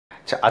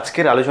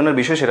আজকের আলোচনার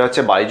বিষয় সেটা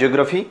হচ্ছে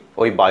বায়োজিওগ্রাফি।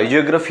 ওই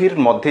বায়োজিওগ্রাফির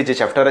মধ্যে যে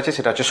চ্যাপ্টার আছে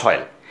সেটা হচ্ছে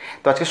সয়েল।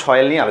 তো আজকে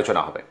সয়েল নিয়ে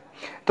আলোচনা হবে।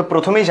 তো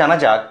প্রথমেই জানা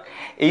যাক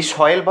এই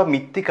সয়েল বা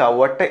মৃত্তিকা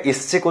ওয়ার্ডটা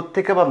এসছে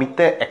কোত্থেকে বা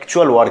মৃত্তিকা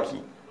অ্যাকচুয়াল ওয়ার্ড কী।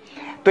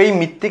 তো এই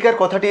মৃত্তিকার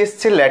কথাটি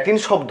এসছে ল্যাটিন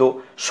শব্দ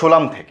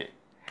সোলাম থেকে।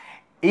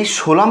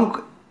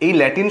 এই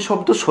ল্যাটিন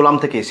শব্দ সোলাম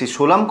থেকে এসে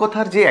সোলাম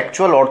কথার যে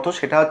অ্যাকচুয়াল অর্থ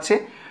সেটা হচ্ছে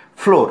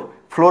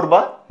ফ্লোর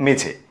বা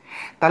মেঝে।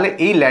 তাহলে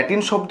এই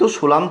ল্যাটিন শব্দ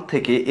সোলাম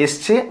থেকে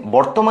এসছে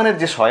বর্তমানের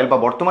যে সয়েল বা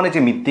বর্তমানে যে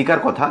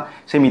মৃত্তিকার কথা,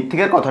 সেই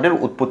মৃত্তিকার কথাটির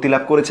উৎপত্তি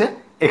লাভ করেছে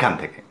এখান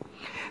থেকে।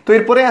 তো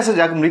এরপরে আসা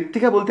যাক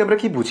মৃত্তিকা বলতে আমরা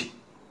কি বুঝি।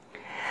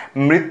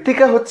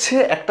 মৃত্তিকা হচ্ছে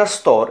একটা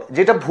স্তর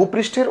যেটা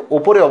ভূপৃষ্ঠের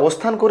ওপরে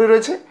অবস্থান করে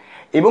রয়েছে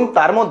এবং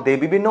তার মধ্যে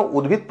বিভিন্ন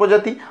উদ্ভিদ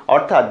প্রজাতি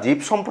অর্থাৎ জীব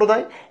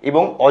সম্প্রদায়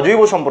এবং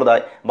অজৈব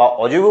সম্প্রদায় বা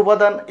অজৈব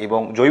উপাদান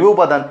এবং জৈব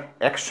উপাদান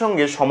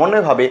একসঙ্গে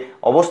সমন্বয়ভাবে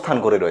অবস্থান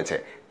করে রয়েছে,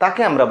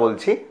 তাকে আমরা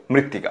বলছি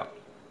মৃত্তিকা।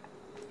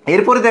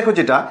 এরপরে দেখো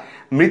যেটা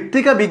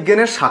মৃত্তিকা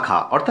বিজ্ঞানের শাখা,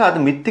 অর্থাৎ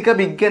মৃত্তিকা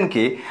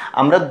বিজ্ঞানকে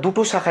আমরা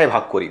দুটো শাখায়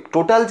ভাগ করি।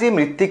 টোটাল যে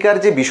মৃত্তিকার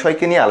যে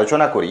বিষয়কে নিয়ে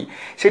আলোচনা করি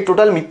সেই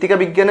টোটাল মৃত্তিকা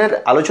বিজ্ঞানের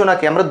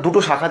আলোচনাকে আমরা দুটো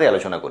শাখাতে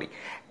আলোচনা করি।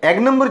 এক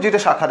নম্বর যেটা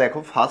শাখা দেখো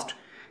ফার্স্ট,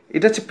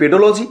 এটা হচ্ছে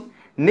পেডোলজি।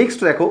 নেক্সট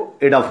দেখো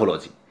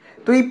এডাফোলজি।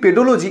 তো এই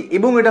পেডোলজি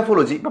এবং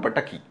এডাফোলজি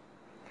ব্যাপারটা কি?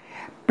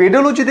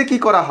 পেডোলজিতে কি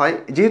করা হয়,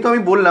 যেহেতু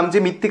আমি বললাম যে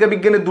মৃত্তিকা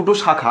বিজ্ঞানের দুটো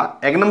শাখা,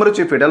 এক নম্বর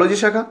হচ্ছে পেডোলজি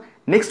শাখা,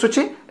 নেক্সট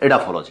হচ্ছে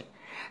এডাফোলজি।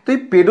 তো এই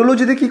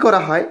পেডোলজিতে কি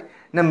করা হয়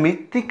না,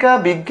 মৃত্তিকা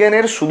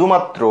বিজ্ঞানের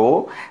শুধুমাত্র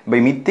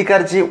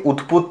মৃত্তিকার যে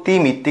উৎপত্তি,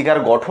 মৃত্তিকার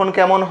গঠন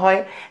কেমন হয়,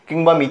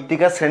 কিংবা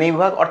মৃত্তিকার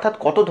শ্রেণীবিভাগ অর্থাৎ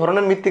কত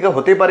ধরনের মৃত্তিকা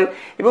হতে পারে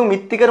এবং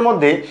মৃত্তিকার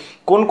মধ্যে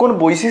কোন কোন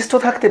বৈশিষ্ট্য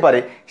থাকতে পারে,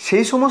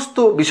 সেই সমস্ত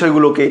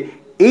বিষয়গুলোকে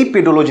এই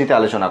পেডোলজিতে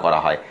আলোচনা করা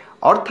হয়।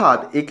 অর্থাৎ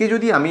একে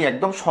যদি আমি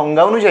একদম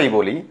সংজ্ঞা অনুযায়ী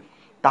বলি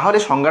তাহলে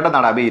সংজ্ঞাটা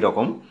দাঁড়াবে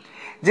এইরকম,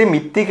 যে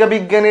মৃত্তিকা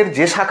বিজ্ঞানের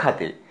যে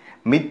শাখাতে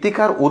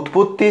মৃত্তিকার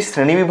উৎপত্তি,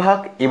 শ্রেণীবিভাগ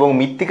এবং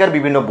মৃত্তিকার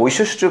বিভিন্ন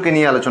বৈশিষ্ট্যকে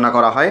নিয়ে আলোচনা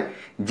করা হয়,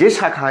 যে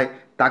শাখায়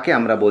তাকে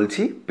আমরা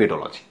বলছি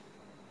পেডোলজি।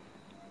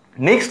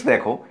 নেক্সট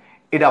দেখো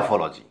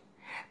এডাফোলজি।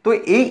 তো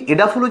এই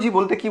এডাফোলজি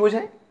বলতে কি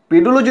বোঝায়?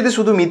 পেডোলজিতে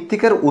শুধু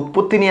মৃত্তিকার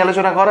উৎপত্তি নিয়ে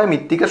আলোচনা করা হয়,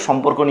 মৃত্তিকার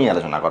সম্পর্ক নিয়ে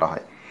আলোচনা করা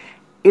হয়।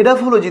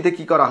 এডাফোলজিতে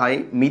কি করা হয়,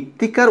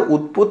 মৃত্তিকার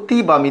উৎপত্তি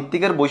বা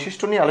মৃত্তিকার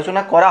বৈশিষ্ট্য নিয়ে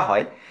আলোচনা করা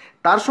হয়,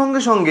 তার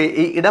সঙ্গে সঙ্গে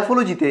এই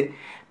এডাফোলজিতে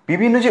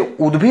বিভিন্ন যে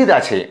উদ্ভিদ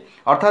আছে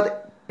অর্থাৎ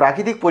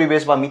প্রাকৃতিক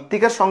পরিবেশ বা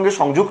মৃত্তিকার সঙ্গে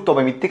সংযুক্ত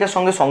বা মৃত্তিকার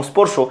সঙ্গে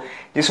সংস্পর্শ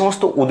যে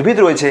সমস্ত উদ্ভিদ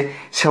রয়েছে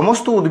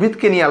সমস্ত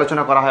উদ্ভিদকে নিয়ে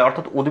আলোচনা করা হয়।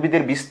 অর্থাৎ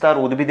উদ্ভিদের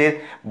বিস্তার, উদ্ভিদের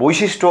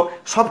বৈশিষ্ট্য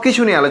সব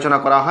কিছু নিয়ে আলোচনা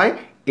করা হয়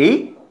এই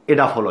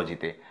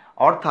এডাফোলজিতে।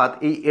 অর্থাৎ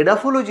এই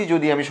এডাফোলজি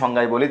যদি আমি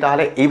সংজ্ঞায় বলি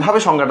তাহলে এইভাবে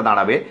সংজ্ঞাটা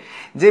দাঁড়াবে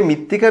যে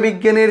মৃত্তিকা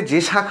বিজ্ঞানের যে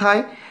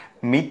শাখায়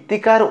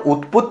মৃত্তিকার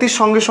উৎপত্তির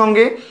সঙ্গে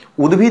সঙ্গে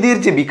উদ্ভিদের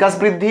যে বিকাশ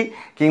বৃদ্ধি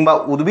কিংবা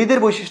উদ্ভিদের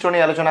বৈশিষ্ট্য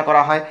নিয়ে আলোচনা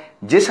করা হয়,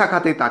 যে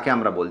শাখাতে তাকে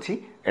আমরা বলছি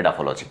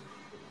এডাফোলজি।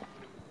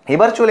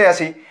 এবার চলে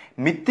আসি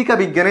মৃত্তিকা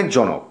বিজ্ঞানের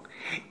জনক।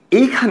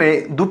 এইখানে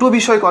দুটো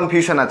বিষয়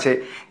কনফিউশন আছে,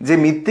 যে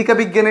মৃত্তিকা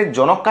বিজ্ঞানের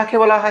জনক কাকে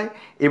বলা হয়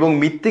এবং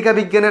মৃত্তিকা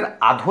বিজ্ঞানের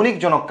আধুনিক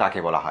জনক কাকে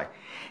বলা হয়।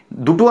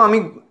 দুটো আমি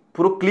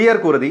পুরো ক্লিয়ার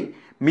করে দিই।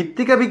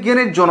 মৃত্তিকা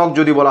বিজ্ঞানের জনক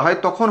যদি বলা হয়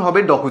তখন হবে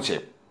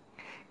ডকুচেভ,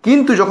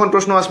 কিন্তু যখন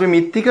প্রশ্ন আসবে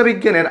মৃত্তিকা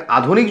বিজ্ঞানের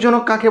আধুনিক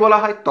জনক কাকে বলা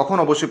হয় তখন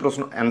অবশ্যই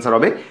প্রশ্ন অ্যান্সার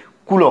হবে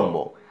কুলম্ব।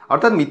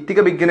 অর্থাৎ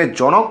মৃত্তিকা বিজ্ঞানের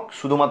জনক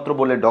শুধুমাত্র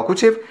বললে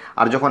ডকুচেভ,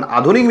 আর যখন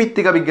আধুনিক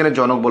মৃত্তিকা বিজ্ঞানের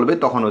জনক বলবে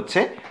তখন হচ্ছে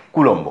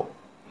কুলম্ব।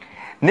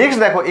 নেক্সট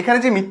দেখো এখানে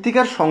যে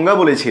মৃত্তিকার সংজ্ঞা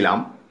বলেছিলাম,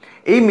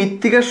 এই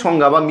মৃত্তিকার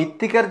সংজ্ঞা বা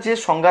মৃত্তিকার যে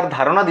সংজ্ঞার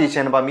ধারণা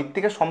দিয়েছেন বা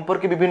মৃত্তিকা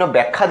সম্পর্কে বিভিন্ন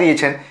ব্যাখ্যা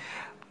দিয়েছেন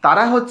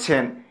তারা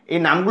হচ্ছেন, এই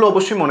নামগুলো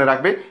অবশ্যই মনে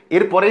রাখবে,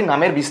 এরপরেই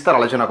নামের বিস্তার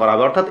আলোচনা করা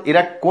হবে। অর্থাৎ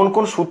এরা কোন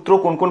কোন সূত্র,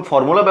 কোন কোন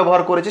ফর্মুলা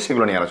ব্যবহার করেছে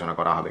সেগুলো নিয়ে আলোচনা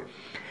করা হবে।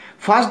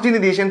 ফার্স্ট যিনি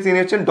দিয়েছেন তিনি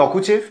হচ্ছেন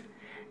ডকুচেভ,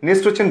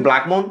 নেক্সট হচ্ছেন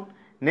ব্ল্যাকমোন,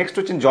 নেক্সট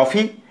হচ্ছেন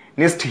জফি,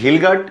 নেক্সট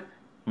হিলগার্ট,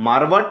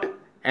 মারবার্ট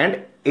অ্যান্ড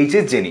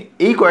এইচ.এস জেনি।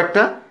 এই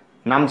কয়েকটা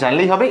নাম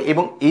জানলেই হবে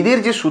এবং এদের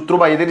যে সূত্র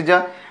বা এদের যা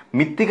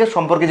মৃত্তিকার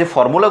সম্পর্কে যে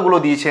ফর্মুলাগুলো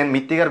দিয়েছেন,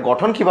 মৃত্তিকার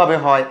গঠন কিভাবে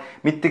হয়,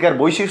 মৃত্তিকার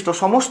বৈশিষ্ট্য,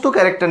 সমস্ত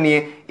ক্যারেক্টার নিয়ে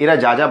এরা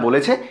যা যা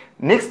বলেছে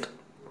নেক্সট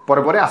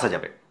পরে পরে আসা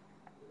যাবে।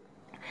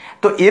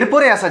 তো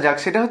এরপরে আসা যাক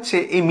সেটা হচ্ছে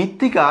এই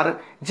মৃত্তিকার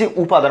যে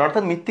উপাদান,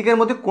 অর্থাৎ মৃত্তিকার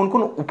মধ্যে কোন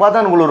কোন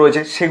উপাদানগুলো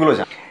রয়েছে সেগুলো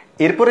জান।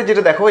 এরপরে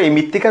যেটা দেখো এই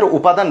মৃত্তিকার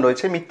উপাদান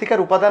রয়েছে,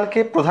 মৃত্তিকার উপাদানকে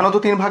প্রধানত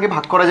তিন ভাগে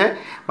ভাগ করা যায়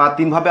বা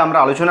তিনভাবে আমরা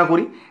আলোচনা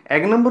করি।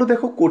 এক নম্বরে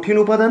দেখো কঠিন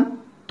উপাদান,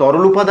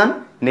 তরল উপাদান,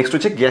 নেক্সট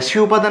হচ্ছে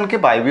গ্যাসীয় উপাদানকে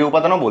বায়বীয়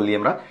উপাদানও বললি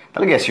আমরা,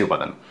 তাহলে গ্যাসীয়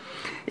উপাদান।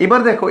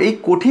 এবার দেখো এই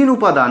কঠিন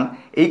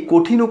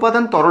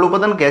উপাদান, তরল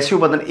উপাদান, গ্যাসীয়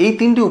উপাদান, এই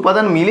তিনটি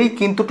উপাদান মিলেই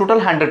কিন্তু টোটাল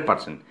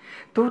 100%।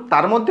 তো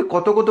তার মধ্যে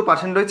কত কত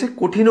পার্সেন্ট রয়েছে?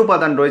 কঠিন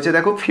উপাদান রয়েছে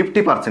দেখো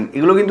 50%।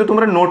 এগুলো কিন্তু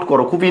তোমরা নোট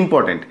করো, খুব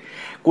ইম্পর্টেন্ট।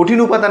 কঠিন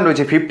উপাদান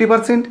রয়েছে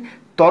 50%,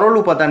 তরল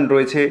উপাদান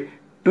রয়েছে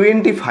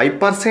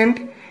 25%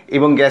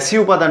 এবং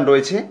গ্যাসীয় উপাদান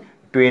রয়েছে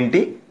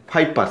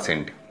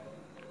 25%।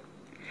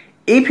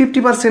 এই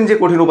 50% যে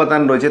কঠিন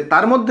উপাদান রয়েছে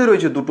তার মধ্যে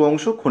রয়েছে দুটো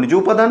অংশ, খনিজ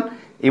উপাদান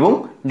এবং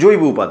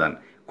জৈব উপাদান।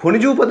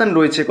 খনিজ উপাদান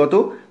রয়েছে কত?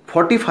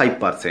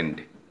 45%।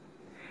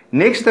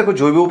 নেক্সট দেখো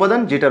জৈব উপাদান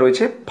যেটা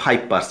রয়েছে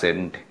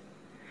 5%।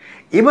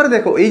 এবার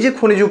দেখো এই যে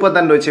খনিজ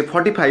উপাদান রয়েছে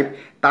 45,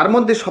 তার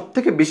মধ্যে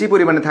সবথেকে বেশি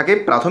পরিমাণে থাকে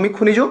প্রাথমিক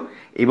খনিজ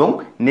এবং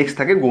নেক্সট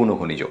থাকে গৌণ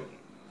খনিজ।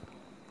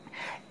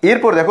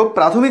 এরপর দেখো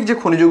প্রাথমিক যে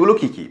খনিজগুলো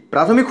কী কী।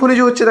 প্রাথমিক খনিজ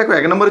হচ্ছে দেখো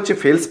 1 নম্বর হচ্ছে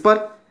ফেলসপার,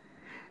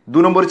 2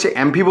 নম্বর হচ্ছে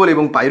অ্যাম্ফিবল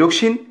এবং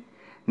পাইরোক্সিন,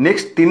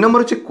 নেক্সট 3 নম্বর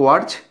হচ্ছে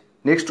কোয়ার্জ,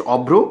 নেক্সট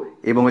অভ্র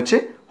এবং হচ্ছে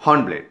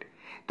হর্নব্লেড।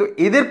 তো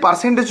এদের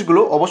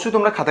পার্সেন্টেজগুলো অবশ্যই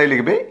তোমরা খাতায়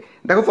লিখবে।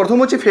 দেখো প্রথম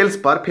হচ্ছে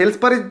ফেলসপার,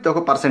 ফেলসপারের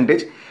দেখো পার্সেন্টেজ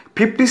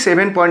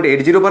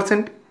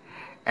 57.80%,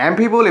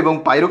 অ্যাম্ফিবল এবং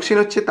পাইরোক্সিন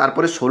হচ্ছে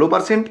তারপরে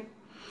 16%,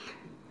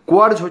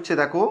 কোয়ার্জ হচ্ছে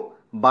দেখো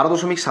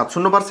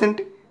 12.70%,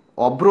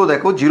 অভ্র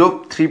দেখো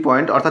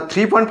 0.3 অর্থাৎ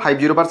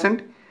 3.50%,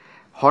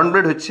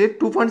 হর্নব্লেড হচ্ছে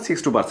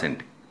 2.62%।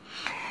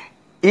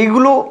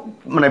 এইগুলো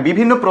মানে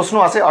বিভিন্ন প্রশ্ন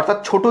আছে, অর্থাৎ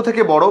ছোট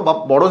থেকে বড় বা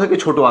বড় থেকে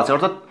ছোট আছে,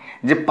 অর্থাৎ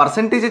যে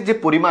পার্সেন্টেজের যে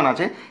পরিমাণ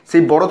আছে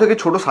সেই বড় থেকে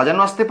ছোট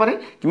সাজানো আসতে পারে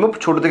কিংবা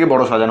ছোট থেকে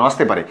বড় সাজানো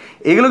আসতে পারে।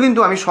 এগুলো কিন্তু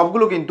আমি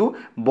সবগুলো কিন্তু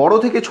বড়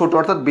থেকে ছোট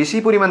অর্থাৎ বেশি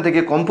পরিমাণ থেকে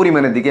কম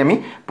পরিমাণের দিকে আমি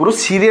পুরো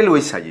সিরিয়াল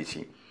ওয়াইজ সাজিয়েছি।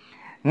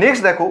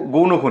 নেক্সট দেখো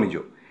গৌণ খনিজ।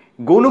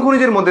 গৌণ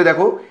খনিজের মধ্যে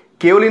দেখো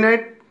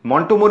কেওলিনাইট,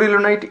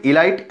 মন্টোমোরিলোনাইট,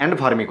 ইলাইট অ্যান্ড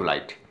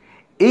ভার্মিকুলাইট,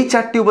 এই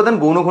 4টি উপাদান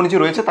গৌণ খনিজ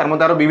রয়েছে। তার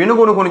মধ্যে আরও বিভিন্ন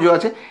গৌণ খনিজ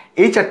আছে।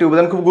 এই 4টি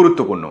উপাদান খুব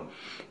গুরুত্বপূর্ণ।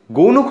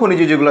 গৌণ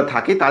খনিজ যেগুলো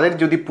থাকে তাদের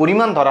যদি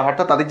পরিমাণ ধরা হয়,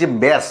 অর্থাৎ তাদের যে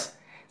ব্যাস,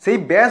 সেই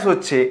ব্যাস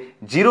হচ্ছে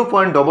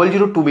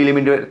 0.002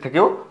 মিলিমিটার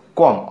থেকেও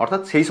কম,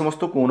 অর্থাৎ সেই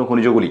সমস্ত গৌণ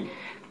খনিজগুলি।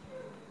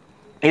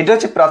 এটা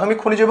হচ্ছে প্রাথমিক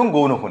খনিজ এবং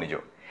গৌণ খনিজ।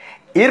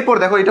 এরপর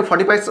দেখো এটা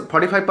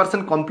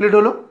 45% কমপ্লিট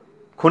হলো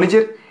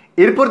খনিজের।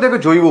 এরপর দেখো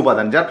জৈব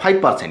উপাদান, যার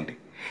 5%।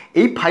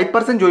 এই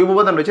 5% জৈব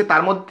উপাদান রয়েছে,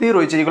 তার মধ্যে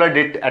রয়েছে যেগুলো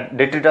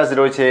ডেট্রিটাস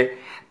রয়েছে,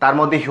 তার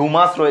মধ্যে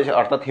হিউমাস রয়েছে,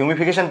 অর্থাৎ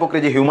হিউমিফিকেশন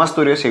প্রক্রিয়া যে হিউমাস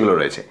তৈরি হয় সেগুলো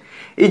রয়েছে।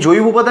 এই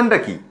জৈব উপাদানটা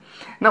কি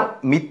না,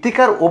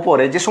 মৃত্তিকার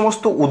ওপরে যে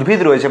সমস্ত উদ্ভিদ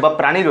রয়েছে বা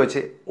প্রাণী রয়েছে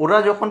ওরা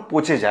যখন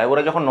পচে যায়,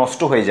 ওরা যখন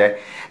নষ্ট হয়ে যায়,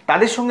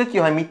 তাদের সঙ্গে কি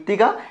হয়,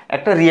 মৃত্তিকা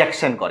একটা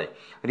রিয়াকশন করে।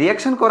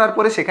 রিয়াকশন করার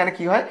পরে সেখানে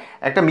কি হয়,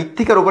 একটা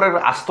মৃত্তিকার উপরে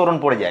আস্তরণ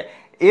পড়ে যায়।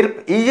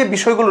 এই যে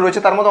বিষয়গুলো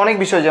রয়েছে তার মধ্যে অনেক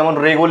বিষয়, যেমন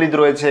রেগোলিদ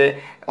রয়েছে,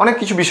 অনেক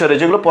কিছু বিষয়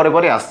রয়েছে, যেগুলো পরে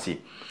পরে আসছি।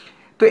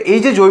 তো এই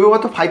যে জৈব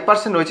পদার্থ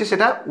 5% রয়েছে,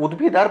 সেটা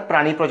উদ্ভিদ আর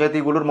প্রাণী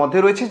প্রজাতিগুলোর মধ্যে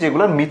রয়েছে,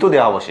 যেগুলোর মৃত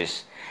দেহাবশেষ,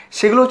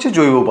 সেগুলো হচ্ছে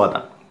জৈব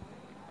উপাদান।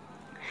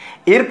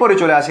 এরপরে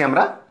চলে আসি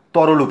আমরা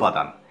তরল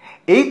উপাদান।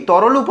 এই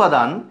তরল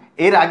উপাদান,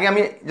 এর আগে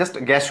আমি জাস্ট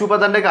গ্যাসীয়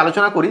উপাদানটাকে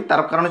আলোচনা করি,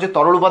 তার কারণ হচ্ছে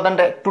তরল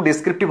উপাদানটা একটু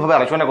ডেসক্রিপটিভভাবে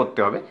আলোচনা করতে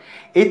হবে।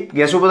 এই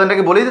গ্যাসীয়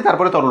উপাদানটাকে বলেই দিই,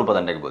 তারপরে তরল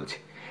উপাদানটাকে বলছি।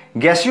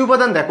 গ্যাসীয়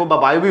উপাদান দেখো বা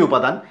বায়বীয়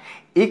উপাদান,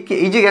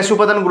 এই যে গ্যাসীয়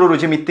উপাদানগুলো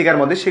রয়েছে মৃত্তিকার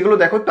মধ্যে, সেগুলো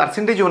দেখো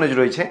পার্সেন্টেজ অনুযায়ী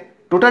রয়েছে।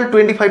 টোটাল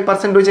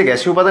 25% রয়েছে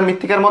গ্যাসীয় উপাদান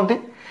মৃত্তিকার মধ্যে।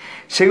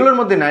 সেগুলোর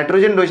মধ্যে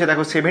নাইট্রোজেন রয়েছে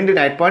দেখো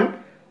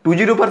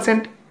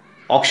 79.20%,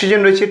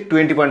 অক্সিজেন রয়েছে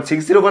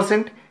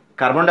 20.60%,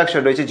 কার্বন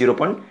ডাইঅক্সাইড রয়েছে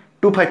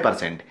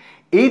 0.25%।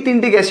 এই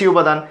 3টি গ্যাসীয়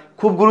উপাদান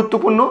খুব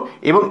গুরুত্বপূর্ণ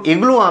এবং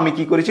এগুলো আমি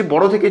কি করেছি,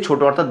 বড় থেকে ছোট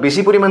অর্থাৎ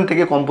বেশি পরিমাণ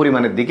থেকে কম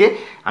পরিমাণের দিকে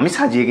আমি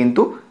সাজিয়ে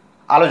কিন্তু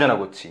আলোচনা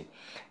করছি।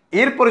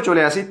 এরপরে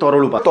চলে আসি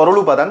তরল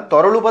উপাদান।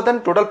 তরল উপাদান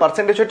টোটাল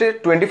পার্সেন্টেজ হচ্ছে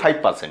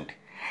 25%।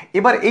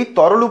 এবার এই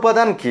তরল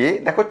উপাদানকে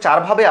দেখো 4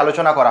 ভাবে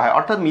আলোচনা করা হয়,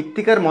 অর্থাৎ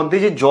মৃত্তিকার মধ্যে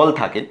যে জল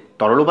থাকে,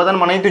 তরল উপাদান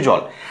মানেই তো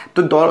জল, তো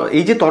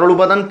এই যে তরল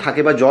উপাদান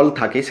থাকে বা জল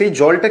থাকে, সেই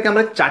জলটাকে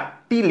আমরা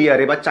 4টি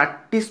লেয়ারে বা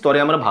 4টি স্তরে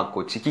আমরা ভাগ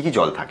করছি। কি কি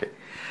জল থাকে?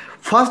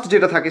 ফার্স্ট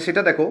যেটা থাকে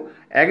সেটা দেখো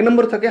 1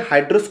 নম্বর থাকে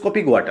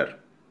হাইড্রোস্কোপিক ওয়াটার।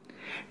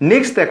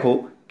 নেক্সট দেখো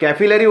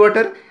ক্যাপিলারি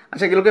ওয়াটার,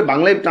 আচ্ছা এগুলোকে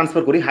বাংলায়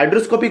ট্রান্সফার করি,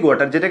 হাইড্রোস্কোপিক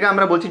ওয়াটার, যেটাকে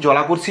আমরা বলছি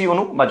জলাকর্ষী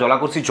অণু বা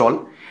জলাকর্ষী জল।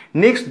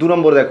 নেক্সট 2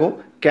 নম্বর দেখো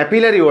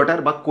ক্যাপিলারি ওয়াটার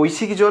বা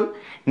কৈশিক জল।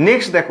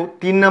 নেক্সট দেখো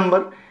 3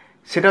 নম্বর,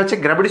 সেটা হচ্ছে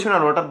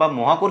গ্র্যাভিটেশনাল ওয়াটার বা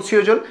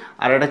মহাকর্ষীয় জল।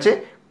 আর এটা হচ্ছে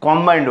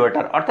কম্বাইন্ড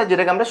ওয়াটার, অর্থাৎ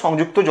যেটাকে আমরা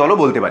সংযুক্ত জলও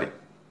বলতে পারি।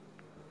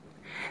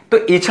 তো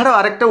এছাড়াও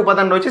আরেকটা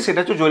উপাদান রয়েছে, সেটা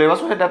হচ্ছে জলীয়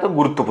বাষ্প, সেটা এত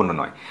গুরুত্বপূর্ণ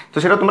নয়, তো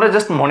সেটা তোমরা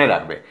জাস্ট মনে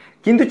রাখবে।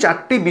 কিন্তু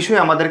 4টি বিষয়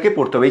আমাদেরকে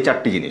পড়তে হবে, এই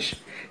 4টি জিনিস।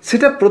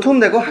 সেটা প্রথম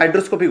দেখো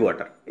হাইড্রোস্কোপিক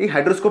ওয়াটার। এই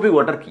হাইড্রোস্কোপিক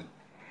ওয়াটার কি?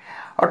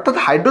 অর্থাৎ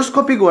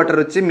হাইড্রোস্কোপিক ওয়াটার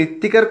হচ্ছে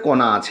মৃত্তিকার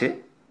কণা আছে,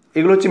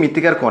 এগুলো হচ্ছে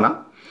মৃত্তিকার কণা।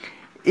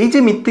 এই যে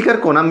মৃত্তিকার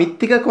কণা,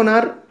 মৃত্তিকা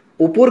কণার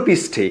ওপর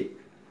পৃষ্ঠে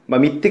বা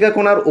মৃত্তিকা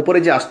কণার ওপরে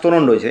যে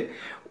আস্তরণ রয়েছে,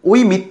 ওই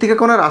মৃত্তিকা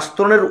কণার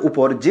আস্তরণের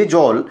উপর যে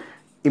জল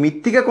এই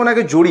মৃত্তিকা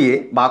কণাকে জড়িয়ে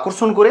বা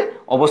আকর্ষণ করে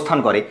অবস্থান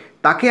করে,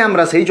 তাকে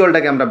আমরা, সেই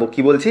জলটাকে আমরা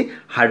কি বলছি,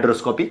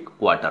 হাইড্রোস্কোপিক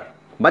ওয়াটার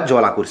বা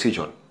জলাকর্ষী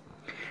জল।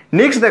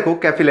 নেক্সট দেখো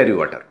ক্যাপিলারি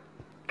ওয়াটার।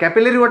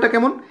 ক্যাপিলারি ওয়াটার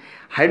কেমন?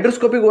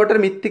 হাইড্রোস্কোপিক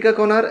ওয়াটার মৃত্তিকা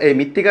কণার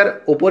মৃত্তিকার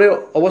ওপরে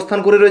অবস্থান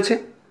করে রয়েছে,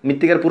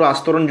 মৃত্তিকার পুরো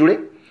আস্তরণ জুড়ে।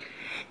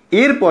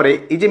 এরপরে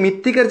এই যে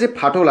মৃত্তিকার যে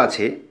ফাটল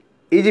আছে,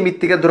 এই যে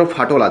মৃত্তিকার ধরো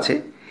ফাটল আছে,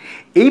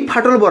 এই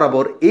ফাটল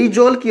বরাবর এই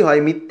জল কি হয়,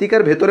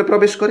 মৃত্তিকার ভেতরে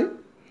প্রবেশ করে,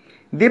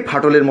 দিয়ে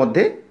ফাটলের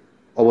মধ্যে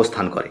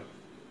অবস্থান করে,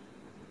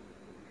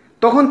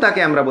 তখন তাকে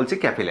আমরা বলছি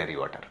ক্যাপিলারি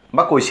ওয়াটার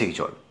বা কৈশিক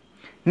জল।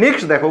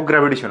 নেক্সট দেখো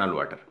গ্র্যাভিটেশনাল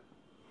ওয়াটার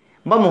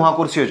বা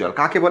মহাকর্ষীয় জল।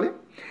 কাকে বলে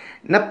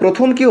না,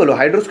 প্রথম কি হলো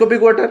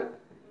হাইড্রোস্কোপিক ওয়াটার,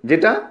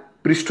 যেটা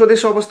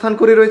পৃষ্ঠদেশে অবস্থান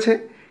করে রয়েছে।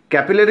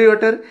 ক্যাপিলারি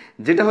ওয়াটার,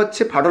 যেটা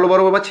হচ্ছে ফাটল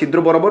বরাবর বা ছিদ্র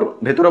বরাবর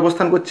ভেতরে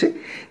অবস্থান করছে,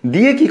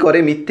 দিয়ে কি করে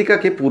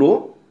মৃত্তিকাকে পুরো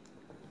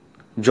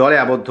জলে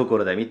আবদ্ধ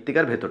করে দেয়,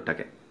 মৃত্তিকার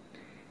ভেতরটাকে।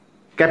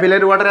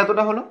 ক্যাপিলারি ওয়াটার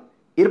এতটা হলো।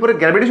 এরপরে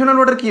গ্র্যাভিটেশনাল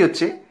ওয়াটার কি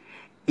হচ্ছে,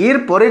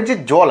 এরপরের যে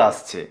জল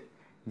আসছে,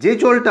 যে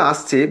জলটা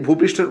আসছে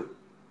ভূপৃষ্ঠের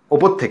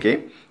ওপর থেকে,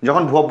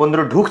 যখন ভূ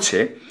অভ্যন্তরে ঢুকছে,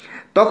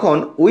 তখন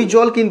ওই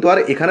জল কিন্তু আর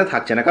এখানে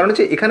থাকছে না, কারণ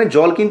হচ্ছে এখানে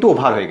জল কিন্তু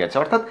ওভার হয়ে গেছে,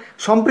 অর্থাৎ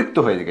সম্পৃক্ত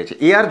হয়ে গেছে,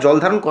 এ আর জল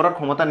ধারণ করার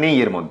ক্ষমতা নেই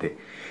এর মধ্যে।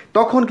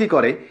 তখন কি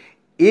করে,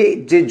 এ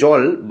যে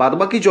জল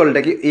বাদবাকি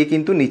জলটাকে এ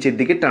কিন্তু নিচের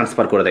দিকে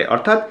ট্রান্সফার করে দেয়।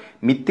 অর্থাৎ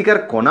মৃত্তিকার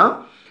কণা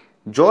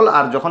জল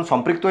আর যখন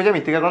সম্পৃক্ত হয়ে যায়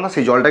মৃত্তিকার কণা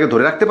সেই জলটাকে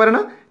ধরে রাখতে পারে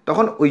না,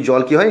 তখন ওই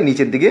জল কি হয়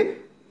নিচের দিকে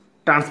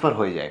ট্রান্সফার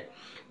হয়ে যায়।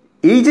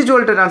 এই যে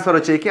জলটা ট্রান্সফার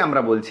হচ্ছে একে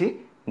আমরা বলছি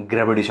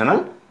গ্র্যাভিটেশনাল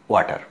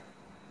ওয়াটার।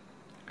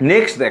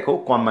 নেক্সট দেখো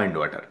কম্বাইন্ড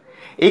ওয়াটার।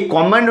 এই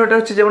কম্বাইন্ড ওয়াটার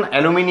হচ্ছে যেমন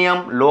অ্যালুমিনিয়াম,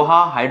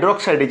 লোহা,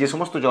 হাইড্রোক্সাইডে যে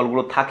সমস্ত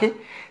জলগুলো থাকে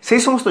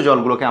সেই সমস্ত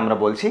জলগুলোকে আমরা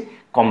বলছি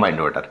কম্বাইন্ড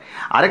ওয়াটার।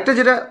 আরেকটা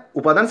যেটা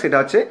উপাদান সেটা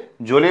হচ্ছে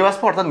জলীয়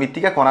বাষ্প, অর্থাৎ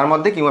মৃত্তিকা কণার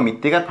মধ্যে কিংবা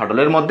মৃত্তিকার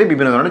ফাটলের মধ্যে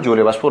বিভিন্ন ধরনের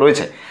জলীয় বাষ্প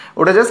রয়েছে।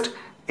 ওটা জাস্ট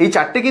এই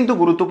চারটে কিন্তু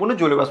গুরুত্বপূর্ণ,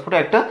 জলীয় বাষ্পটা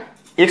একটা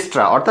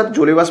এক্সট্রা, অর্থাৎ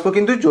জলীয় বাষ্প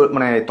কিন্তু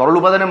মানে তরল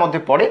উপাদানের মধ্যে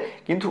পড়ে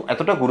কিন্তু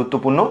এতটা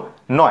গুরুত্বপূর্ণ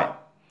নয়।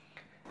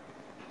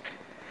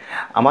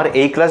 আমার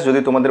এই ক্লাস যদি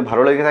তোমাদের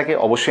ভালো লেগে থাকে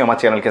অবশ্যই আমার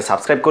চ্যানেলকে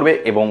সাবস্ক্রাইব করবে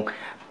এবং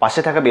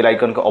পাশে থাকা বেল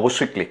আইকনকে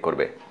অবশ্যই ক্লিক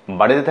করবে।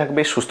 বাড়িতে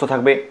থাকবে, সুস্থ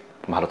থাকবে,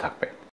 ভালো থাকবে।